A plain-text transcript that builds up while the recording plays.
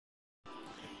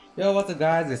Yo, what's up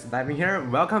guys, it's Diving here,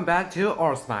 welcome back to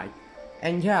Orzmic.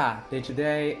 And yeah, they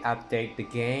today update the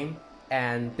game,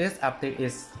 and this update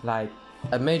is like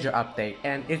a major update,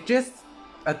 and it's just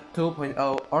a 2.0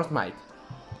 Orzmic.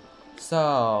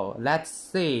 So, let's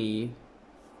see.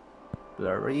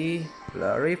 Blurry,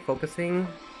 focusing.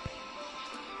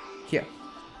 Here.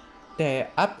 They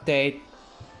update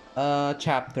a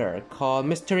chapter called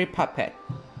Mystery Puppet.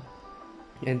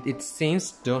 And it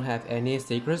seems don't have any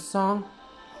secret song.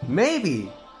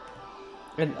 Maybe!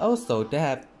 And also they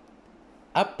have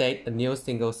update a new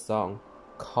single song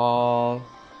called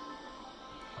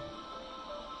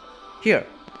here.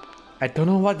 I don't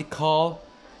know what it called.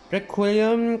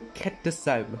 Requiem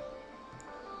Cataclysm.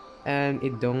 And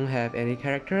it don't have any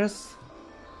characters.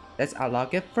 Let's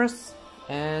unlock it first.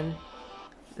 And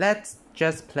let's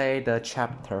just play the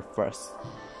chapter first.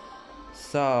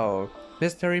 So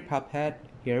Mystery Puppet,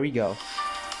 here we go.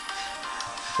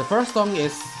 The first song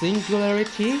is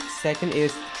Singularity, second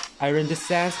is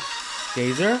Iridescent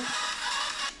Gazer,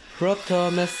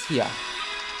 Protomessia,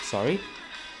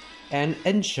 and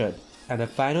Ancient, and the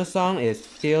final song is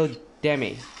Still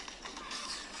Demi.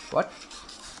 What?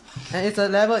 And it's a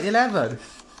level 11.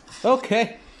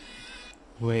 Okay.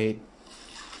 Wait.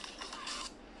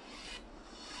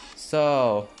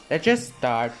 So let's just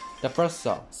start the first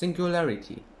song,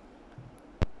 Singularity.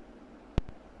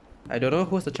 I don't know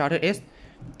who the charter is.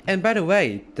 And by the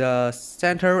way, the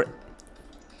center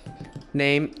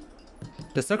name,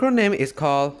 the circle name is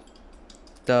called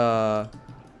the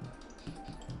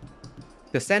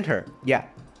center, yeah.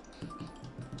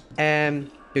 And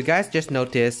you guys just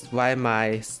noticed why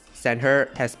my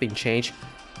center has been changed.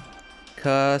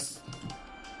 Cause,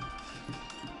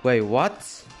 wait,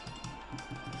 what?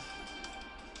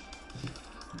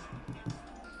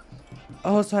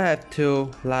 Also have to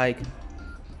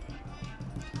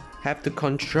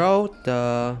control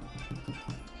the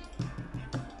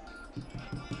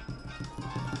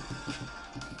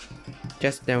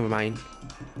just never mind,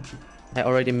 I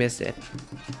already missed it.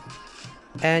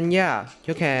 And yeah,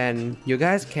 you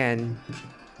guys can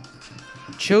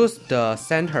choose the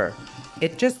center.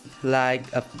 It's just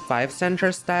like a 5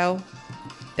 center style,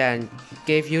 then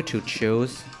give you to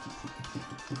choose.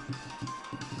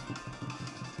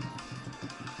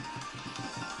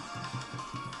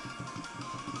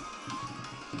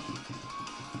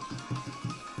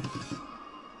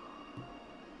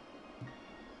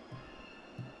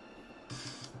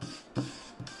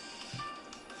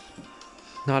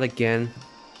 Not again.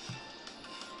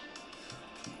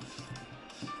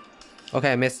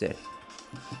 Okay, I missed it.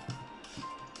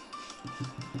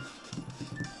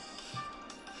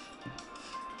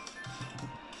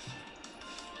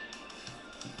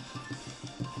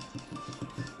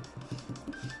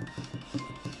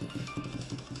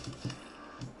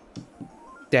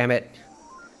 Damn it.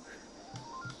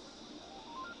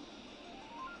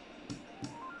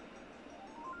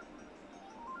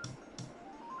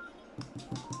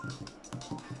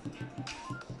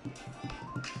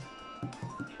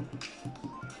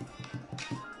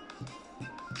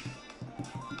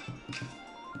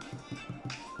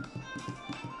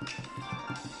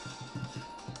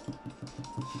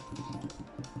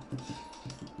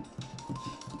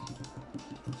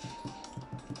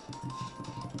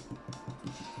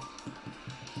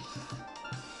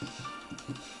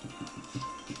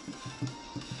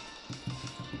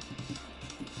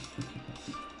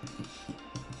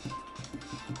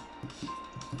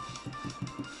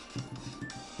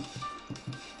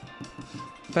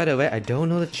 By the way, I don't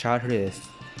know the charter is,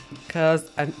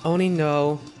 cause I only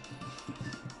know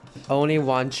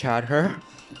one charter.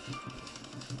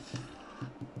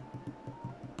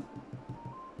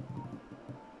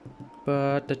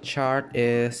 But the chart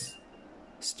is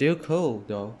still cool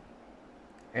though,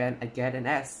 and I get an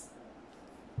S.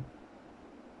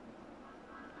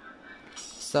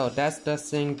 So that's the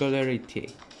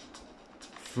Singularity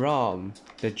from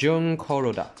the Jun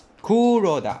Kuroda.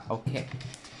 Okay.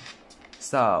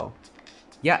 So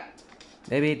yeah,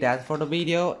 maybe that's for the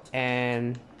video,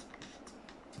 and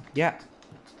yeah,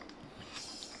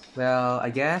 well, I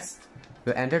guess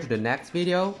we'll enter to the next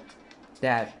video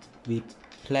that we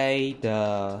play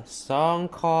the song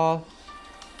called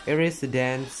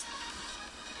Iridescent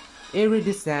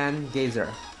Gazer.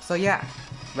 So yeah,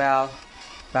 well,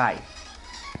 bye.